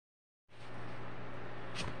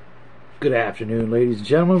Good afternoon, ladies and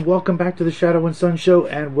gentlemen. Welcome back to the Shadow and Sun Show,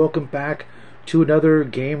 and welcome back to another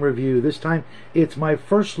game review. This time, it's my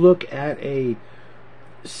first look at a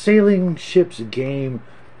sailing ships game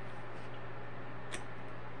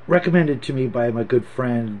recommended to me by my good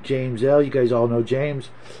friend James L. You guys all know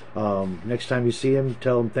James. Next time you see him,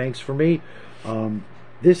 tell him thanks for me.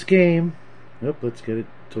 This game, let's get it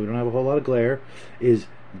so we don't have a whole lot of glare, is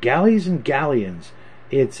Galleys and Galleons.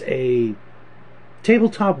 It's a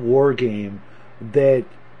tabletop war game that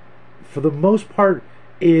for the most part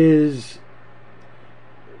is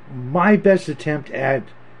my best attempt at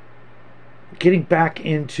getting back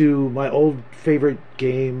into my old favorite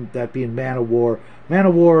game, that being Man of War. Man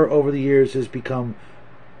of War over the years has become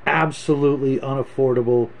absolutely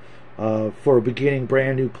unaffordable for a beginning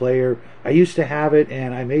brand new player. I used to have it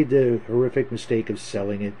and I made the horrific mistake of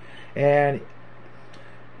selling it, and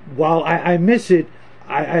while I miss it,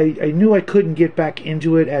 I knew I couldn't get back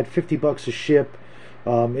into it at $50 a ship,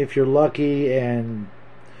 if you're lucky, and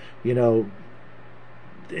you know,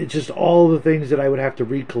 it's just all the things that I would have to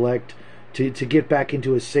recollect to get back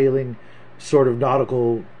into a sailing sort of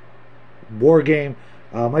nautical war game.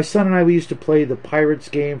 My son and I, we used to play the Pirates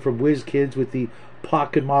game from WizKids with the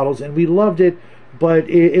pocket models, and we loved it, but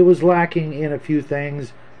it was lacking in a few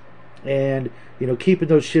things, and you know, keeping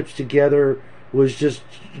those ships together was just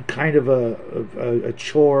kind of a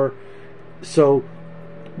chore. So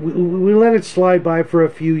we let it slide by for a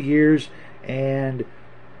few years, and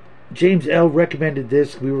James L. recommended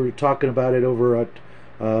this. We were talking about it over at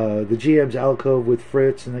the GM's alcove with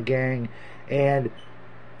Fritz and the gang, and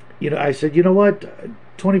you know, I said, you know what,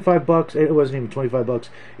 $25. It wasn't even $25.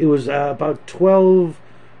 It was about 25.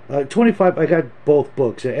 I got both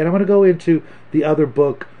books, and I'm going to go into the other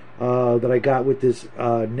book that I got with this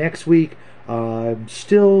next week. I'm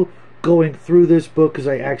still going through this book because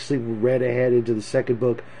I actually read ahead into the second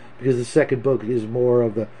book, because the second book is more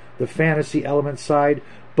of the fantasy element side.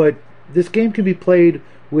 But this game can be played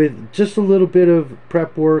with just a little bit of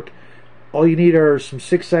prep work. All you need are some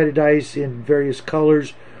six-sided dice in various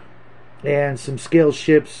colors and some scale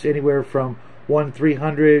ships anywhere from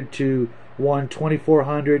 1/300 to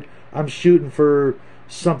 1/2400. I'm shooting for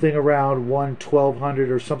something around 1/1200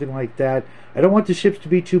 or something like that. I don't want the ships to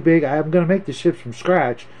be too big. I'm going to make the ships from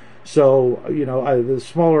scratch, so you know, the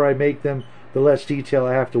smaller I make them, the less detail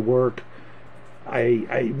I have to work.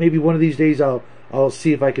 I maybe one of these days I'll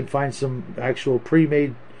see if I can find some actual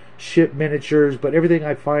pre-made ship miniatures, but everything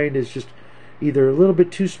I find is just either a little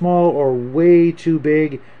bit too small or way too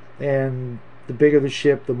big, and the bigger the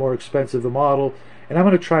ship, the more expensive the model. And I'm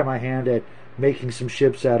going to try my hand at making some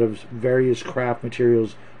ships out of various craft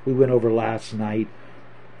materials we went over last night.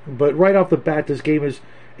 But right off the bat, this game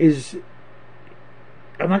is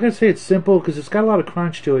I'm not going to say it's simple, because it's got a lot of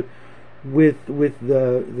crunch to it with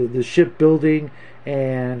the ship building,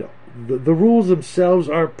 and the rules themselves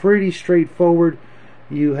are pretty straightforward.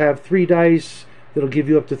 You have 3 dice that'll give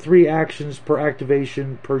you up to 3 actions per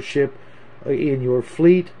activation per ship in your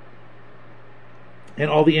fleet, and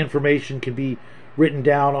all the information can be written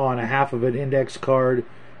down on a half of an index card,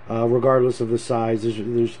 regardless of the size.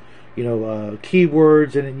 There's you know,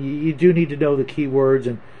 keywords, and you do need to know the keywords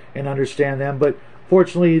and understand them. But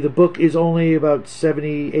fortunately, the book is only about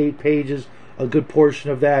 78 pages. A good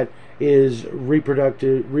portion of that is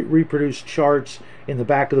reproduced charts in the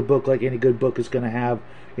back of the book, like any good book is going to have.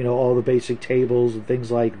 You know, all the basic tables and things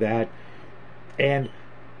like that. And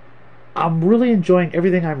I'm really enjoying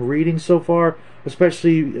everything I'm reading so far,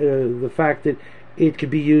 especially the fact that it could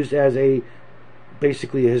be used as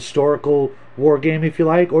basically a historical war game, if you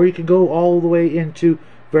like, or you can go all the way into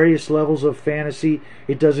various levels of fantasy.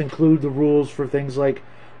 It does include the rules for things like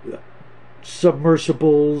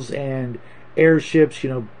submersibles and airships, you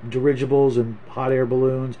know, dirigibles and hot air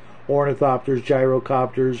balloons, ornithopters,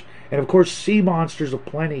 gyrocopters, and of course sea monsters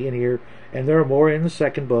aplenty in here, and there are more in the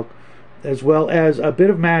second book, as well as a bit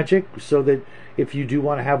of magic, so that if you do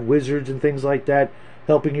want to have wizards and things like that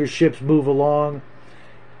helping your ships move along.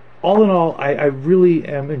 All in all, I really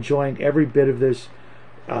am enjoying every bit of this,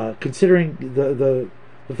 considering the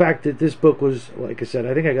fact that this book was, like I said,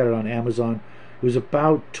 I think I got it on Amazon. It was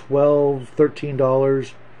about $12,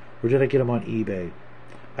 $13, or did I get them on eBay?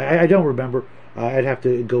 I don't remember. I'd have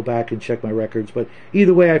to go back and check my records, but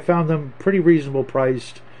either way, I found them pretty reasonable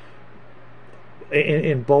priced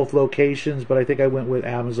in both locations, but I think I went with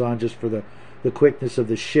Amazon just for the quickness of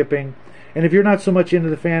the shipping. And if you're not so much into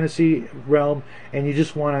the fantasy realm and you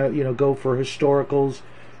just want to, you know, go for historicals,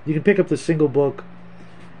 you can pick up the single book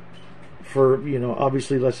for, you know,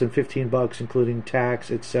 obviously less than $15, including tax,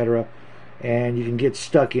 etc. And you can get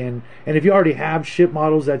stuck in. And if you already have ship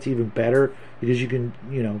models, that's even better, because you can,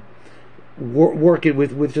 you know, work it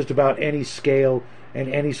with just about any scale and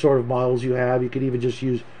any sort of models you have. You could even just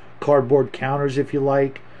use cardboard counters if you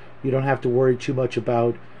like. You don't have to worry too much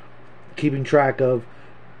about keeping track of,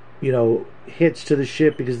 you know, hits to the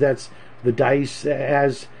ship, because that's the dice.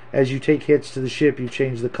 As you take hits to the ship, you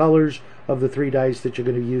change the colors of the 3 dice that you're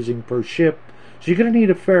going to be using per ship. So you're going to need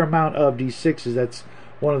a fair amount of D6s. That's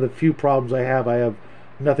one of the few problems I have. I have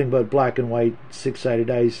nothing but black and white 6-sided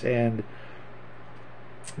dice, and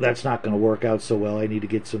that's not going to work out so well. I need to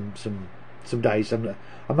get some dice. I'm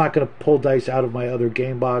not going to pull dice out of my other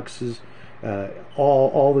game boxes.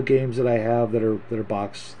 All the games that I have that are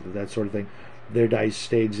boxed, that sort of thing, their dice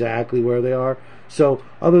stay exactly where they are. So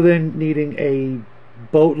other than needing a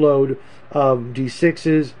boatload of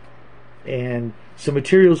D6s and some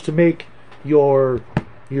materials to make your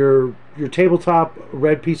tabletop,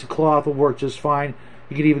 red piece of cloth will work just fine.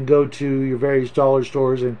 You can even go to your various dollar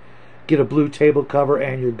stores and get a blue table cover,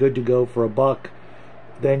 and you're good to go for $1.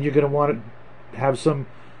 Then you're going to want to have some,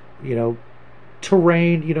 you know,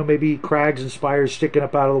 terrain, you know, maybe crags and spires sticking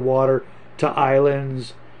up out of the water to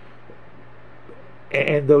islands,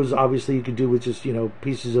 and those obviously you can do with just, you know,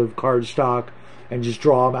 pieces of cardstock and just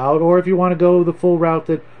draw them out. Or if you want to go the full route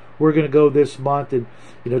that we're going to go this month, and,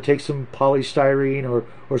 you know, take some polystyrene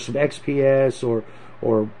or some XPS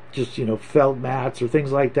or just, you know, felt mats or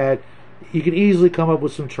things like that, you can easily come up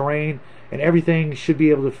with some terrain, and everything should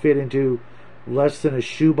be able to fit into less than a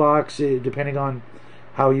shoebox, depending on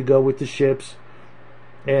how you go with the ships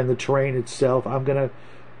and the terrain itself. I'm going to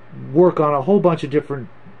work on a whole bunch of different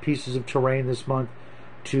pieces of terrain this month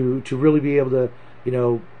to really be able to, you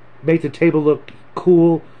know, make the table look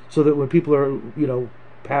cool, so that when people are, you know,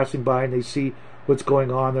 passing by and they see what's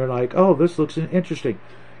going on, they're like, oh, this looks interesting.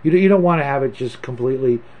 You don't want to have it just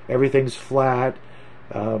completely, everything's flat.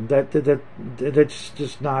 That's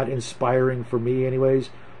just not inspiring for me anyways.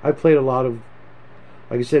 I've played a lot of,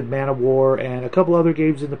 like I said, Man of War and a couple other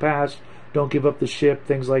games in the past. Don't Give Up the Ship,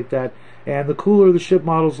 things like that. And the cooler the ship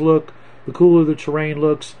models look, the cooler the terrain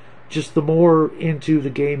looks, just the more into the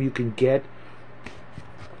game you can get.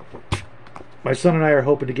 My son and I are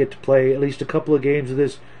hoping to get to play at least a couple of games of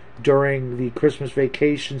this during the Christmas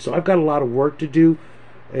vacation, so I've got a lot of work to do.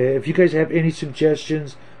 If you guys have any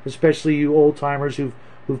suggestions, especially you old timers who've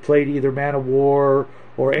played either Man of War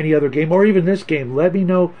or any other game, or even this game, let me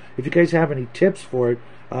know if you guys have any tips for it,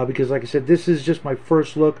 because like I said, this is just my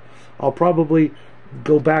first look. I'll probably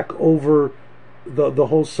go back over the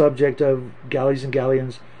whole subject of Galleys and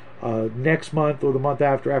Galleons next month or the month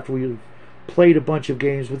after we've played a bunch of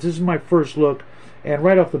games, but this is my first look. And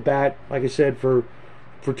right off the bat, like I said, for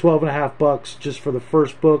 $12.50 just for the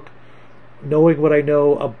first book, knowing what I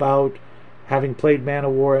know about having played Man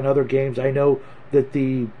of War and other games, I know that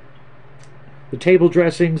the table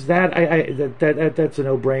dressings, that's a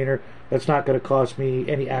no-brainer. That's not going to cost me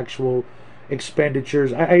any actual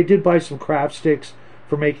expenditures. I did buy some craft sticks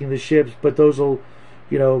for making the ships, but those will,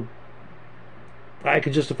 you know, I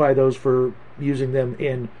can justify those for using them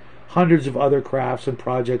in hundreds of other crafts and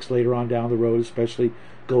projects later on down the road, especially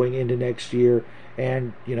going into next year.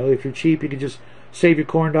 And, you know, if you're cheap, you can just save your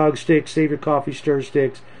corn dog sticks, save your coffee stir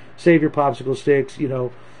sticks, save your popsicle sticks, you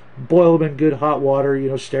know, boil them in good hot water, you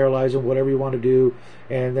know, sterilize them, whatever you want to do,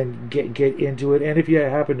 and then get into it. And if you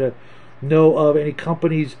happen to know of any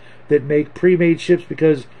companies that make pre-made ships,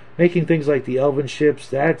 because making things like the Elven ships,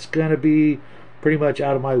 that's going to be pretty much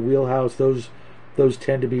out of my wheelhouse. Those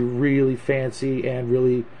tend to be really fancy and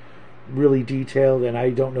really detailed, and I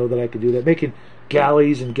don't know that I could do that. Making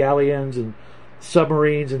galleys and galleons and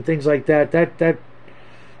submarines and things like that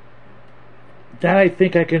I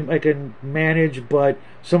think I can manage. But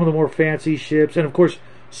some of the more fancy ships, and of course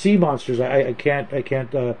sea monsters, I can't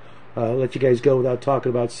let you guys go without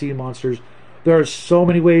talking about sea monsters. There are so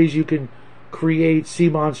many ways you can create sea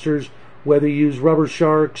monsters, whether you use rubber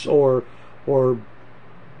sharks or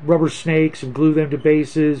rubber snakes and glue them to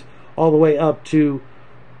bases, all the way up to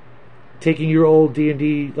taking your old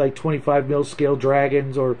D&D like 25 mil scale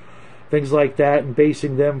dragons or things like that and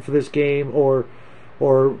basing them for this game. Or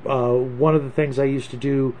one of the things I used to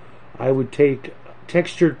do, I would take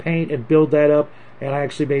textured paint and build that up, and I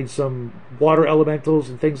actually made some water elementals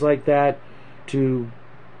and things like that to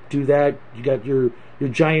do that. You got your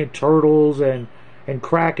giant turtles and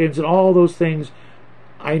krakens and all those things.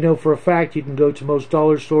 I know for a fact you can go to most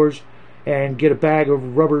dollar stores and get a bag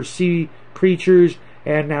of rubber sea creatures,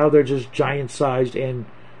 and now they're just giant sized and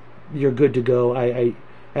you're good to go. I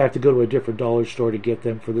have to go to a different dollar store to get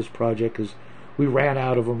them for this project because we ran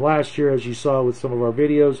out of them last year, as you saw with some of our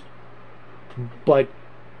videos. But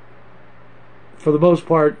for the most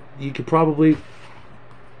part, you could probably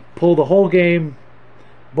pull the whole game,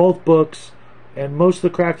 both books, and most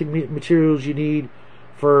of the crafting materials you need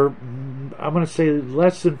for, I'm going to say,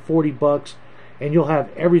 less than $40, and you'll have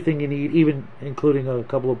everything you need, even including a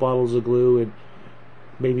couple of bottles of glue and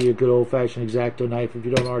maybe a good old-fashioned X-Acto knife if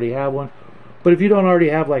you don't already have one. But if you don't already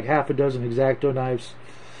have like half a dozen X-Acto knives,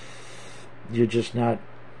 you're just not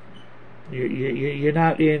you're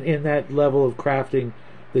not in that level of crafting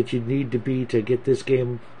that you need to be to get this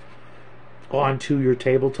game onto your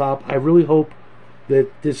tabletop. I really hope that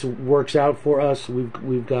this works out for us.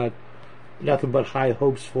 We've got nothing but high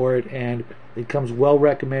hopes for it, and it comes well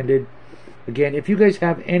recommended. Again, if you guys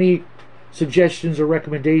have any suggestions or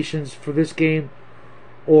recommendations for this game,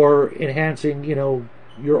 or enhancing,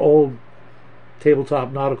 your old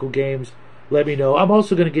tabletop nautical games, let me know. I'm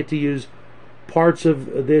also going to get to use parts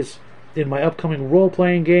of this in my upcoming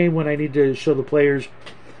role-playing game when I need to show the players,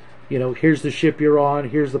 here's the ship you're on,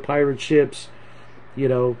 here's the pirate ships,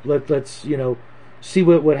 let's see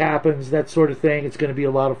what happens, that sort of thing. It's going to be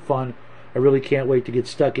a lot of fun. I really can't wait to get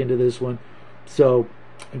stuck into this one. So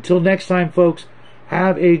until next time, folks,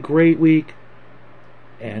 have a great week,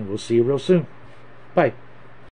 and we'll see you real soon. Bye.